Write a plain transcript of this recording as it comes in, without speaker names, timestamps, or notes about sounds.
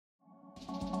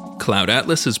Cloud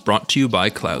Atlas is brought to you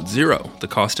by Cloud Zero, the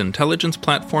cost intelligence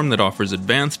platform that offers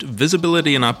advanced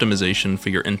visibility and optimization for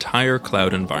your entire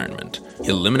cloud environment.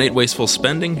 Eliminate wasteful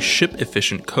spending, ship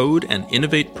efficient code, and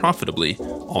innovate profitably,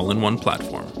 all in one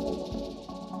platform.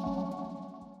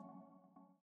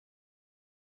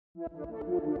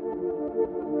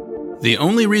 The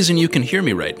only reason you can hear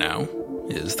me right now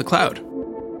is the cloud.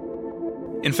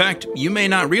 In fact, you may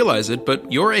not realize it,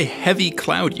 but you're a heavy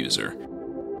cloud user.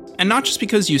 And not just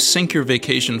because you sync your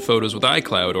vacation photos with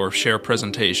iCloud or share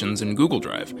presentations in Google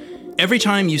Drive. Every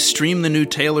time you stream the new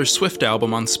Taylor Swift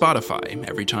album on Spotify,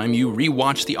 every time you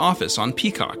rewatch The Office on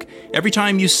Peacock, every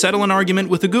time you settle an argument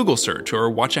with a Google search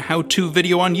or watch a how-to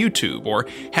video on YouTube or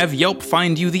have Yelp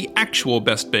find you the actual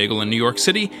best bagel in New York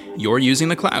City, you're using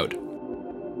the cloud.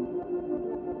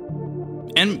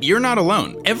 And you're not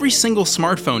alone. Every single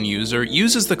smartphone user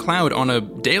uses the cloud on a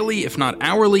daily, if not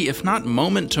hourly, if not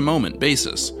moment-to-moment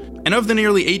basis. And of the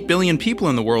nearly 8 billion people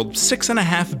in the world,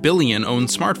 6.5 billion own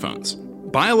smartphones.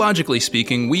 Biologically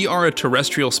speaking, we are a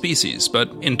terrestrial species,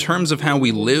 but in terms of how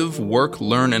we live, work,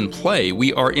 learn, and play,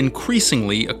 we are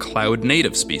increasingly a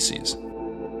cloud-native species.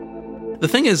 The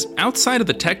thing is, outside of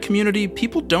the tech community,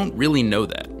 people don't really know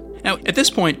that. Now, at this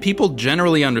point, people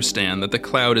generally understand that the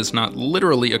cloud is not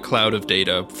literally a cloud of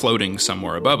data floating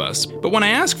somewhere above us. But when I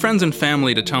ask friends and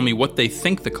family to tell me what they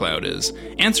think the cloud is,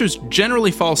 answers generally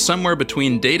fall somewhere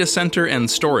between data center and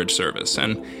storage service.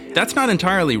 And that's not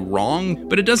entirely wrong,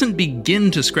 but it doesn't begin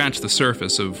to scratch the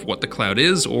surface of what the cloud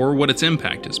is or what its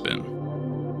impact has been.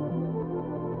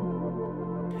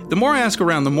 The more I ask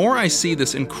around, the more I see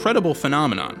this incredible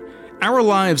phenomenon. Our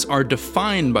lives are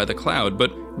defined by the cloud,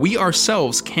 but we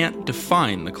ourselves can't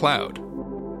define the cloud.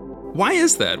 Why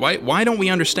is that? Why don't we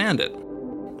understand it?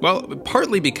 Well,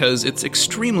 partly because it's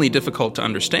extremely difficult to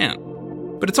understand.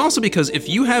 But it's also because if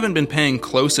you haven't been paying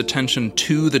close attention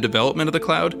to the development of the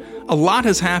cloud, a lot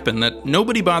has happened that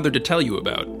nobody bothered to tell you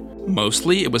about.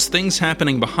 Mostly, it was things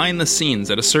happening behind the scenes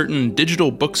at a certain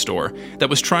digital bookstore that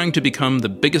was trying to become the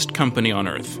biggest company on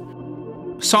Earth.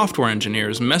 Software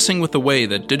engineers messing with the way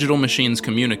that digital machines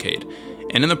communicate,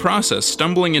 and in the process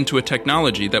stumbling into a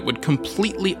technology that would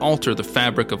completely alter the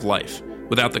fabric of life.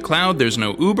 Without the cloud, there's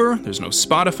no Uber, there's no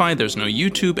Spotify, there's no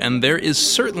YouTube, and there is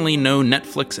certainly no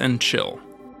Netflix and chill.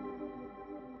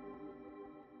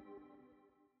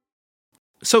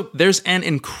 So there's an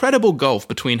incredible gulf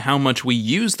between how much we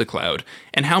use the cloud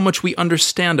and how much we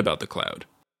understand about the cloud.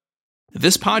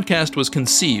 This podcast was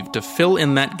conceived to fill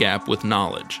in that gap with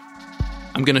knowledge.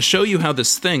 I'm going to show you how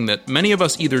this thing that many of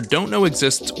us either don't know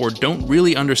exists or don't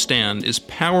really understand is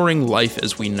powering life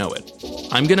as we know it.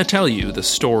 I'm going to tell you the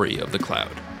story of the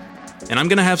cloud. And I'm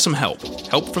going to have some help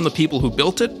from the people who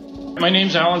built it. My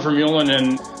name's Alan Vermeulen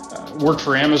and worked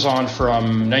for Amazon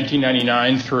from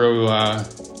 1999 through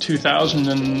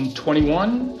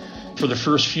 2021. For the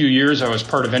first few years, I was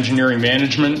part of engineering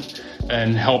management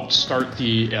and helped start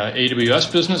the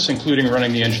AWS business, including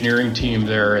running the engineering team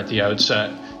there at the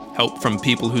outset. Help from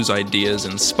people whose ideas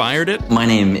inspired it. My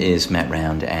name is Matt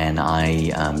Round, and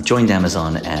I joined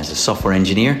Amazon as a software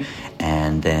engineer,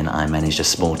 and then I managed a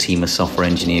small team of software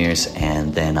engineers,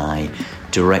 and then I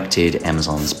directed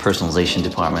Amazon's personalization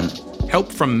department.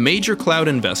 Help from major cloud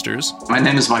investors. My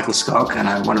name is Michael Skok, and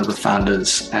I'm one of the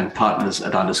founders and partners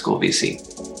at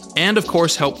 _VC. And of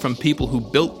course, help from people who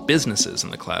built businesses in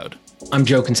the cloud. I'm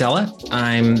Joe Kinsella.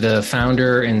 I'm the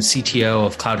founder and CTO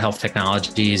of Cloud Health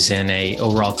Technologies and a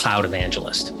overall cloud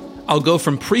evangelist. I'll go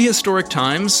from prehistoric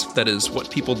times, that is what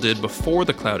people did before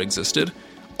the cloud existed,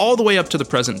 all the way up to the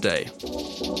present day.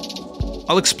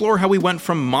 I'll explore how we went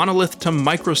from monolith to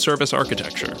microservice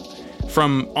architecture,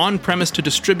 from on-premise to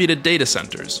distributed data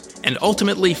centers, and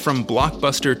ultimately from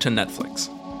Blockbuster to Netflix.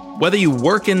 Whether you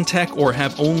work in tech or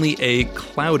have only a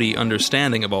cloudy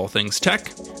understanding of all things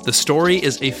tech, the story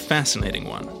is a fascinating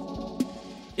one.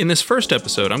 In this first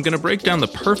episode, I'm going to break down the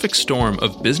perfect storm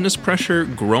of business pressure,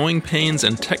 growing pains,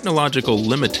 and technological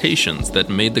limitations that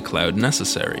made the cloud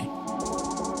necessary.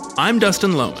 I'm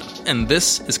Dustin Lohman, and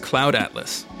this is Cloud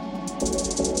Atlas.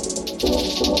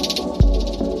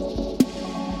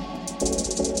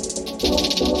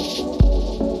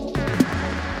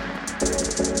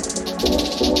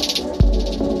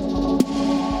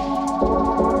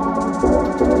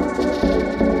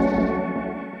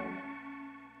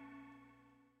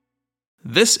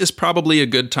 This is probably a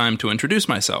good time to introduce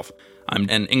myself. I'm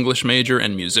an English major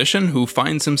and musician who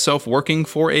finds himself working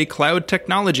for a cloud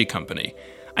technology company.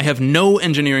 I have no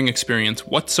engineering experience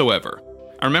whatsoever.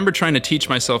 I remember trying to teach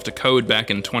myself to code back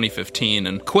in 2015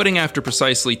 and quitting after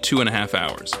precisely 2.5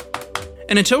 hours.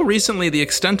 And until recently, the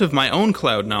extent of my own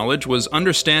cloud knowledge was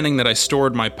understanding that I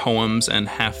stored my poems and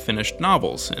half-finished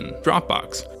novels in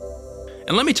Dropbox.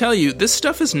 And let me tell you, this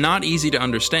stuff is not easy to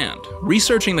understand.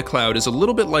 Researching the cloud is a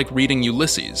little bit like reading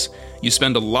Ulysses. You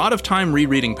spend a lot of time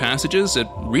rereading passages, it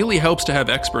really helps to have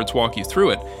experts walk you through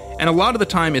it, and a lot of the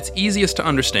time it's easiest to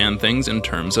understand things in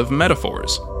terms of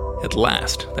metaphors. At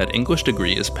last, that English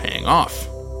degree is paying off.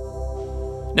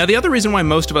 Now, the other reason why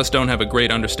most of us don't have a great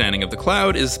understanding of the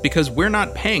cloud is because we're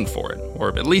not paying for it, or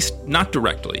at least not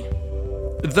directly.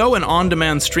 Though an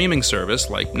on-demand streaming service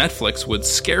like Netflix would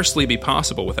scarcely be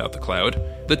possible without the cloud,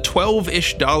 the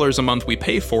 $12-ish a month we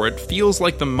pay for it feels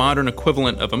like the modern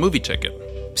equivalent of a movie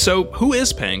ticket. So who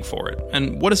is paying for it,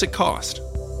 and what does it cost?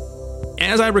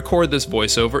 As I record this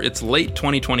voiceover, it's late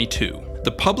 2022.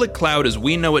 The public cloud as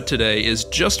we know it today is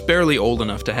just barely old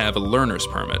enough to have a learner's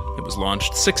permit. It was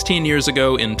launched 16 years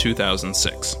ago in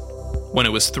 2006. When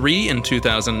it was 3 in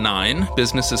 2009,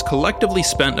 businesses collectively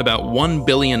spent about $1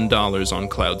 billion on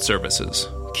cloud services.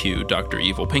 Cue Dr.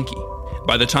 Evil Pinky.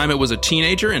 By the time it was a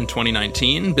teenager in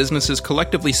 2019, businesses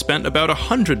collectively spent about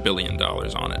 $100 billion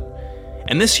on it.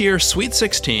 And this year, Sweet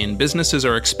 16, businesses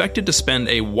are expected to spend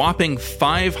a whopping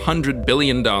 $500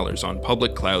 billion on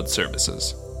public cloud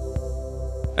services.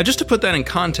 Now, just to put that in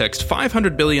context,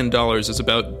 $500 billion is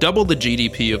about double the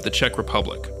GDP of the Czech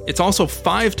Republic. It's also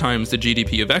 5 times the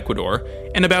GDP of Ecuador,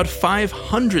 and about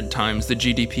 500 times the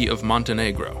GDP of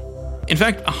Montenegro. In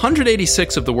fact,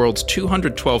 186 of the world's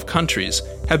 212 countries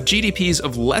have GDPs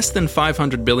of less than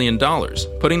 $500 billion,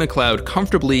 putting the cloud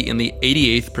comfortably in the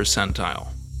 88th percentile.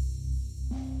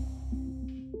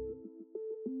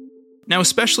 Now,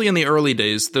 especially in the early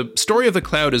days, the story of the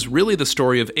cloud is really the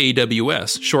story of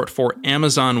AWS, short for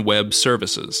Amazon Web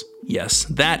Services. Yes,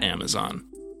 that Amazon.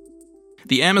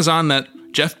 The Amazon that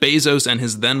Jeff Bezos and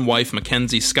his then-wife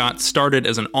Mackenzie Scott started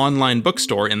as an online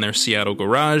bookstore in their Seattle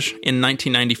garage in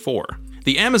 1994.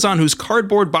 The Amazon whose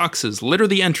cardboard boxes litter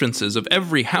the entrances of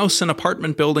every house and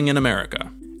apartment building in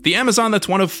America. The Amazon that's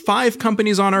one of 5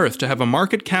 companies on Earth to have a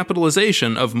market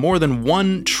capitalization of more than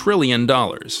 $1 trillion.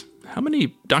 How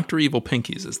many Dr. Evil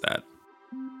Pinkies is that?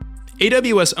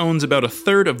 AWS owns about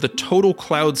 1/3 of the total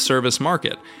cloud service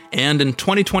market, and in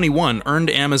 2021 earned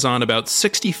Amazon about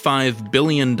 $65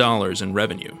 billion in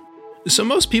revenue. So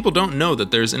most people don't know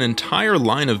that there's an entire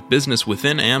line of business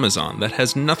within Amazon that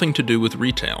has nothing to do with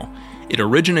retail. It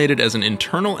originated as an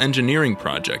internal engineering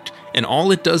project, and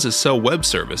all it does is sell web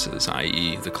services,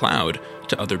 i.e. the cloud,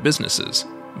 to other businesses.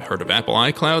 Heard of Apple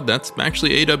iCloud? That's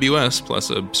actually AWS plus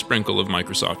a sprinkle of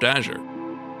Microsoft Azure.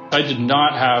 I did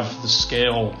not have the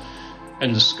scale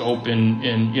and the scope in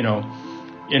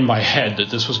my head that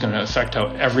this was going to affect how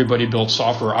everybody built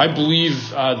software. I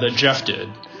believe that Jeff did.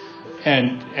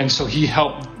 And so he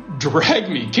helped drag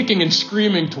me kicking and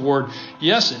screaming toward,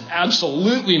 yes, it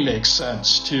absolutely makes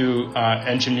sense to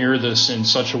engineer this in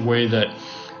such a way that,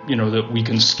 that we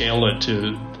can scale it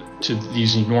to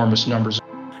these enormous numbers.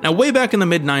 Now, way back in the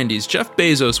mid-90s, Jeff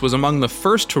Bezos was among the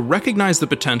first to recognize the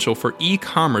potential for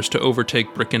e-commerce to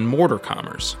overtake brick-and-mortar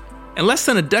commerce. And less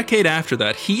than a decade after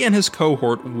that, he and his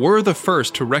cohort were the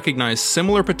first to recognize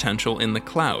similar potential in the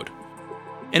cloud.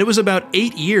 And it was about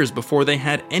 8 years before they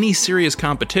had any serious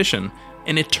competition,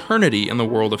 an eternity in the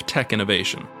world of tech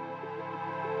innovation.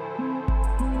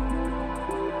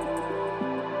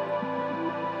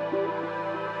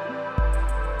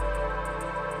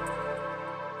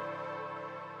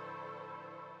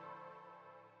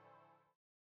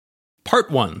 Part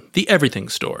 1. The Everything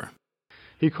Store.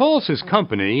 He calls his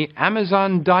company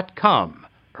Amazon.com,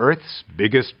 Earth's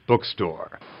biggest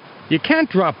bookstore. You can't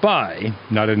drop by,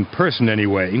 not in person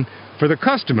anyway. For the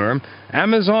customer,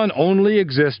 Amazon only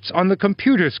exists on the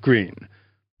computer screen.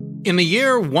 In the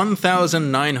year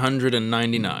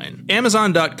 1999,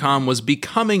 Amazon.com was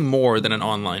becoming more than an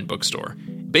online bookstore.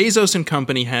 Bezos and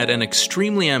company had an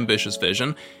extremely ambitious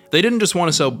vision. They didn't just want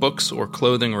to sell books or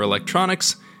clothing or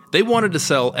electronics. They wanted to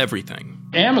sell everything.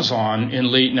 Amazon in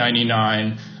late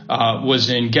 99 was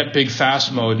in get big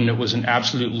fast mode, and it was an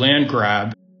absolute land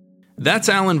grab. That's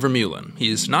Alan Vermeulen.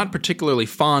 He's not particularly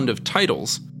fond of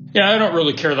titles. Yeah, I don't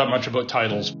really care that much about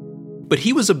titles. But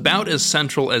he was about as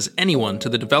central as anyone to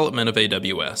the development of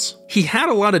AWS. He had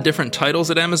a lot of different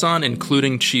titles at Amazon,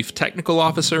 including Chief Technical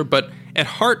Officer, but at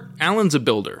heart, Alan's a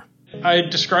builder. I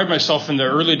described myself in the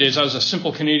early days. I was a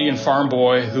simple Canadian farm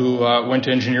boy who went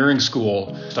to engineering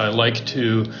school. I like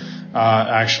to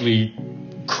actually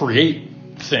create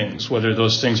things, whether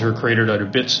those things are created out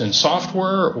of bits and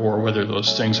software or whether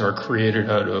those things are created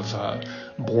out of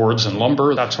boards and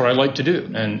lumber. That's what I like to do.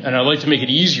 And I like to make it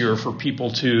easier for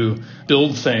people to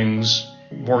build things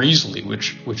more easily,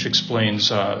 which explains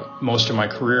most of my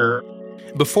career.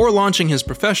 Before launching his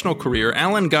professional career,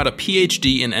 Alan got a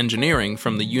PhD in engineering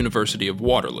from the University of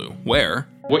Waterloo, where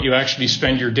what you actually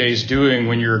spend your days doing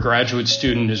when you're a graduate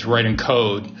student is writing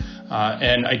code.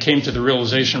 And I came to the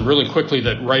realization really quickly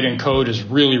that writing code is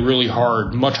really, really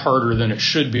hard, much harder than it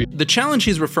should be. The challenge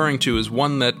he's referring to is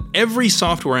one that every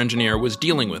software engineer was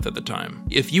dealing with at the time.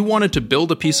 If you wanted to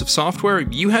build a piece of software,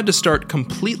 you had to start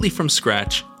completely from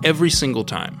scratch every single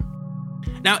time.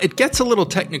 Now, it gets a little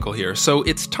technical here, so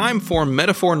it's time for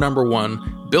metaphor number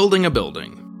 1, building a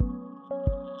building.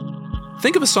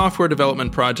 Think of a software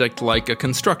development project like a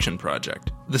construction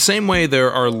project. The same way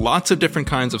there are lots of different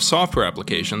kinds of software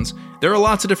applications, there are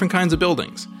lots of different kinds of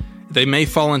buildings. They may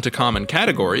fall into common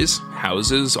categories,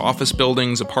 houses, office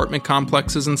buildings, apartment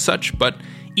complexes, and such, but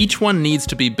each one needs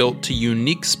to be built to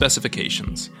unique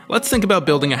specifications. Let's think about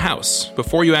building a house.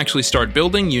 Before you actually start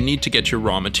building, you need to get your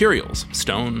raw materials: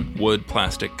 stone, wood,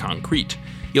 plastic, concrete.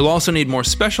 You'll also need more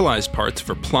specialized parts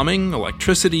for plumbing,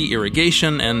 electricity,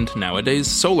 irrigation, and nowadays,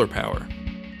 solar power.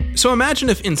 So imagine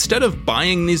if instead of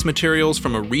buying these materials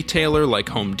from a retailer like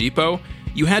Home Depot,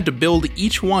 you had to build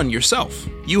each one yourself.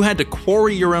 You had to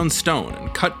quarry your own stone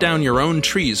and cut down your own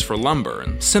trees for lumber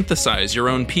and synthesize your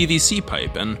own PVC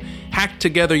pipe and hack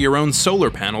together your own solar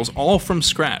panels all from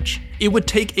scratch. It would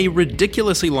take a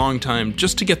ridiculously long time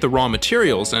just to get the raw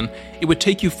materials, and it would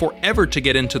take you forever to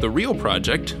get into the real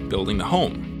project, building the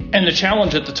home. And the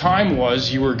challenge at the time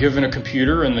was you were given a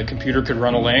computer, and the computer could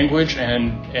run a language,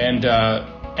 and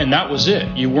that was it.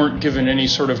 You weren't given any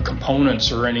sort of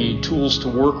components or any tools to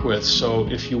work with. So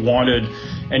if you wanted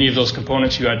any of those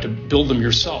components, you had to build them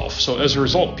yourself. So as a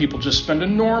result, people just spend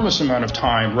an enormous amount of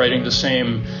time writing the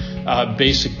same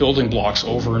basic building blocks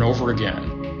over and over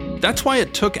again. That's why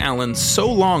it took Alan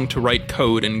so long to write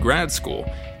code in grad school.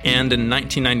 And in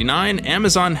 1999,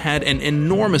 Amazon had an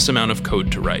enormous amount of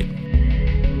code to write.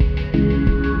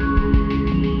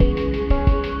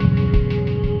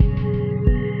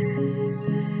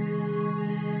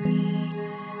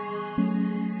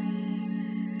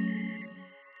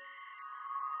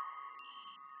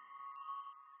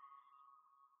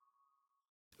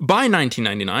 By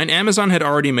 1999, Amazon had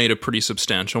already made a pretty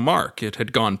substantial mark. It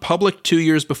had gone public 2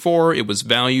 years before, it was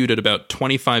valued at about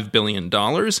 $25 billion,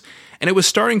 and it was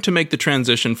starting to make the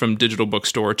transition from digital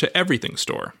bookstore to everything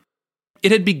store.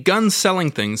 It had begun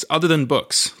selling things other than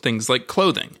books, things like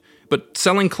clothing. But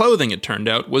selling clothing, it turned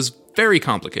out, was very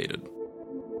complicated.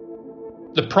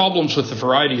 The problems with the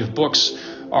variety of books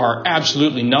are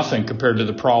absolutely nothing compared to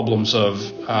the problems of,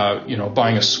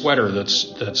 buying a sweater that's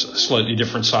a slightly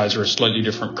different size or a slightly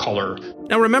different color.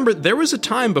 Now remember, there was a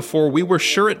time before we were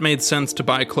sure it made sense to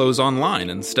buy clothes online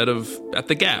instead of at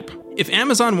the Gap. If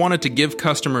Amazon wanted to give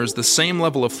customers the same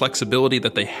level of flexibility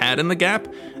that they had in the Gap,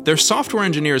 their software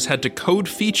engineers had to code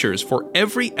features for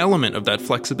every element of that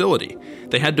flexibility.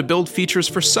 They had to build features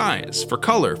for size, for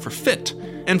color, for fit,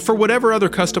 and for whatever other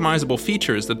customizable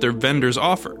features that their vendors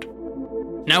offered.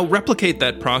 Now replicate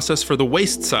that process for the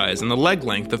waist size and the leg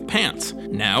length of pants.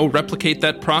 Now replicate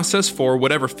that process for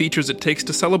whatever features it takes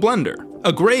to sell a blender.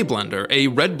 A gray blender, a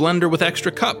red blender with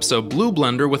extra cups, a blue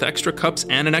blender with extra cups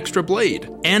and an extra blade.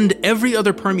 And every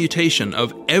other permutation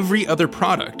of every other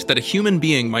product that a human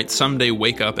being might someday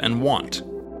wake up and want.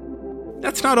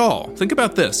 That's not all. Think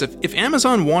about this. If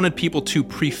Amazon wanted people to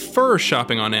prefer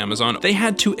shopping on Amazon, they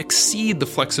had to exceed the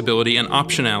flexibility and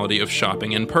optionality of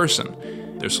shopping in person.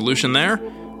 Their solution there?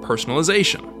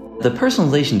 Personalization. The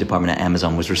personalization department at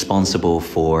Amazon was responsible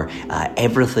for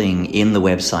everything in the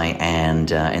website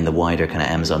and in the wider kind of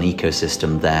Amazon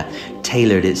ecosystem that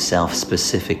tailored itself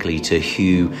specifically to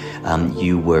who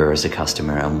you were as a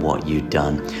customer and what you'd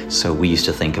done. So we used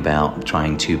to think about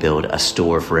trying to build a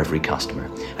store for every customer.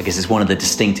 I guess it's one of the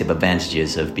distinctive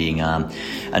advantages of being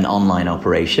an online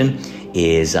operation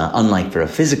is unlike for a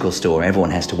physical store, everyone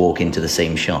has to walk into the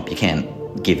same shop. You can't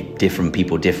give different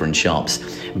people different shops,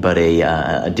 but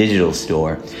a digital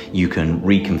store, you can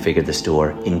reconfigure the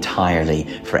store entirely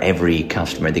for every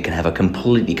customer. They can have a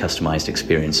completely customized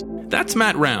experience. That's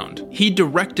Matt Round. He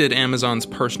directed Amazon's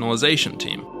personalization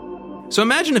team. So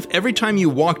imagine if every time you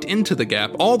walked into the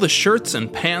Gap, all the shirts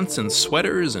and pants and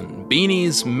sweaters and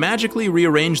beanies magically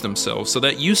rearranged themselves so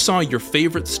that you saw your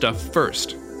favorite stuff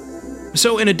first.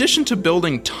 So in addition to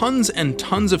building tons and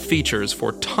tons of features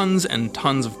for tons and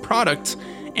tons of products,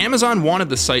 Amazon wanted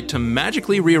the site to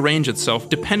magically rearrange itself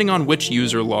depending on which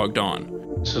user logged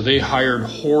on. So they hired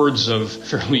hordes of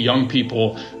fairly young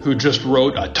people who just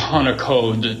wrote a ton of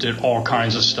code that did all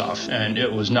kinds of stuff, and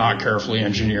it was not carefully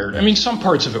engineered. I mean, some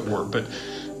parts of it were,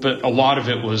 but a lot of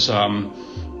it was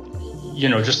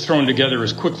just thrown together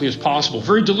as quickly as possible,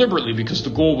 very deliberately, because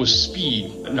the goal was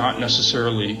speed, not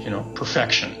necessarily,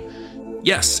 perfection.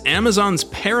 Yes, Amazon's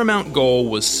paramount goal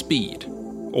was speed,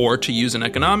 or to use an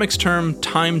economics term,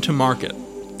 time to market.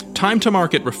 Time to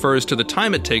market refers to the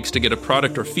time it takes to get a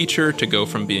product or feature to go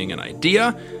from being an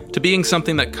idea to being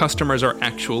something that customers are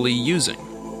actually using.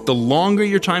 The longer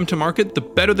your time to market, the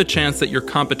better the chance that your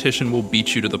competition will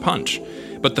beat you to the punch.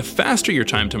 But the faster your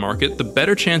time to market, the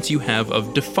better chance you have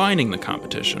of defining the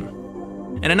competition.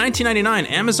 And in 1999,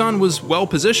 Amazon was well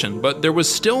positioned, but there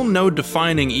was still no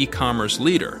defining e-commerce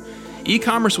leader.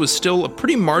 E-commerce was still a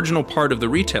pretty marginal part of the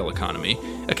retail economy,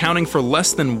 accounting for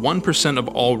less than 1% of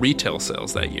all retail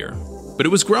sales that year. But it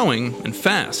was growing, and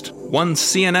fast. One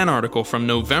CNN article from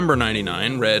November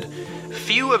 99 read,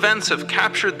 "Few events have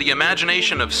captured the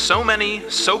imagination of so many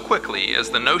so quickly as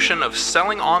the notion of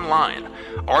selling online,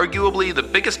 arguably the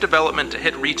biggest development to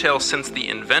hit retail since the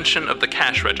invention of the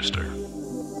cash register."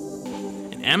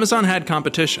 And Amazon had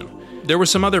competition. There were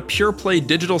some other pure-play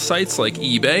digital sites like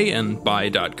eBay and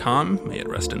Buy.com, may it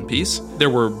rest in peace. There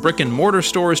were brick-and-mortar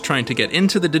stores trying to get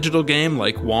into the digital game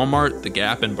like Walmart, The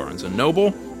Gap, and Barnes &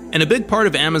 Noble. And a big part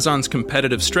of Amazon's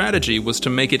competitive strategy was to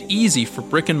make it easy for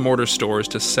brick-and-mortar stores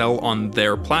to sell on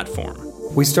their platform.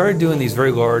 We started doing these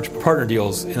very large partner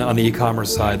deals on the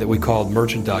e-commerce side that we called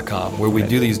Merchant.com, where we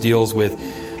do these deals with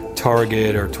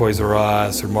Target or Toys R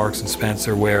Us or Marks &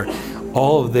 Spencer, where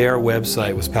all of their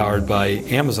website was powered by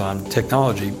Amazon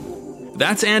technology.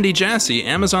 That's Andy Jassy,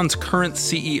 Amazon's current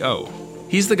CEO.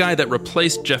 He's the guy that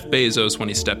replaced Jeff Bezos when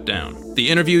he stepped down. The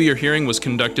interview you're hearing was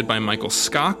conducted by Michael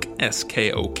Skok,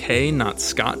 S-K-O-K, not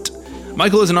Scott.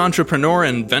 Michael is an entrepreneur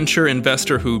and venture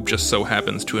investor who just so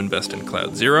happens to invest in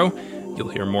Cloud Zero. You'll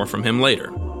hear more from him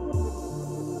later.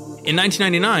 In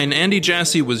 1999, Andy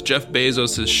Jassy was Jeff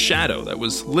Bezos' shadow. That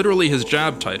was literally his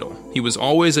job title. He was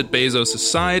always at Bezos'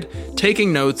 side,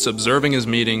 taking notes, observing his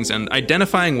meetings, and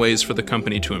identifying ways for the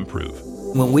company to improve.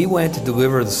 When we went to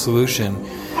deliver the solution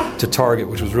to Target,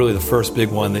 which was really the first big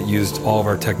one that used all of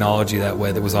our technology that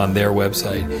way, that was on their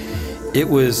website, it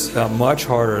was much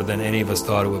harder than any of us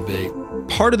thought it would be.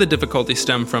 Part of the difficulty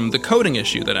stemmed from the coding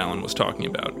issue that Alan was talking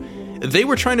about. They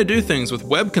were trying to do things with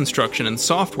web construction and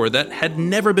software that had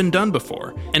never been done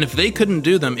before, and if they couldn't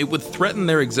do them, it would threaten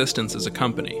their existence as a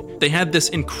company. They had this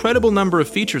incredible number of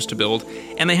features to build,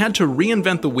 and they had to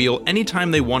reinvent the wheel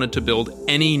anytime they wanted to build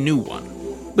any new one.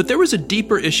 But there was a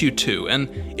deeper issue too, and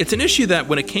it's an issue that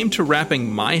when it came to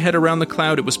wrapping my head around the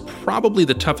cloud, it was probably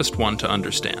the toughest one to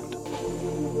understand.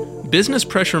 Business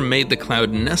pressure made the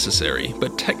cloud necessary,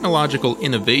 but technological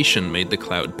innovation made the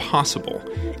cloud possible.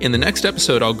 In the next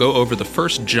episode, I'll go over the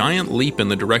first giant leap in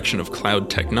the direction of cloud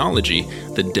technology,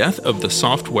 the death of the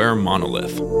software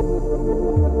monolith.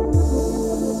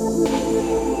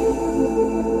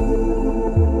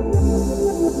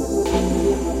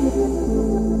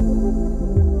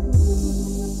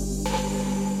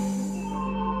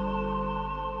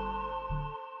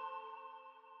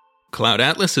 Cloud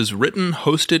Atlas is written,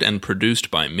 hosted, and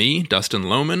produced by me, Dustin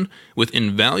Lohman, with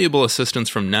invaluable assistance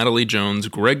from Natalie Jones,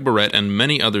 Greg Barrett, and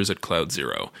many others at Cloud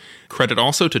Zero. Credit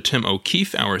also to Tim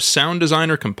O'Keefe, our sound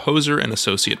designer, composer, and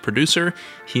associate producer.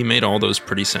 He made all those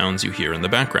pretty sounds you hear in the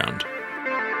background.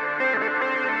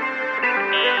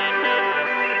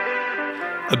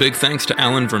 A big thanks to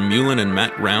Alan Vermeulen and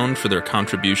Matt Round for their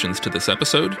contributions to this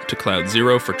episode, to Cloud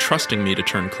Zero for trusting me to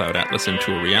turn Cloud Atlas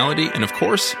into a reality, and of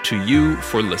course, to you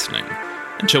for listening.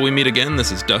 Until we meet again,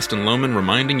 this is Dustin Lohman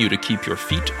reminding you to keep your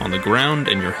feet on the ground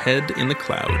and your head in the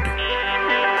cloud.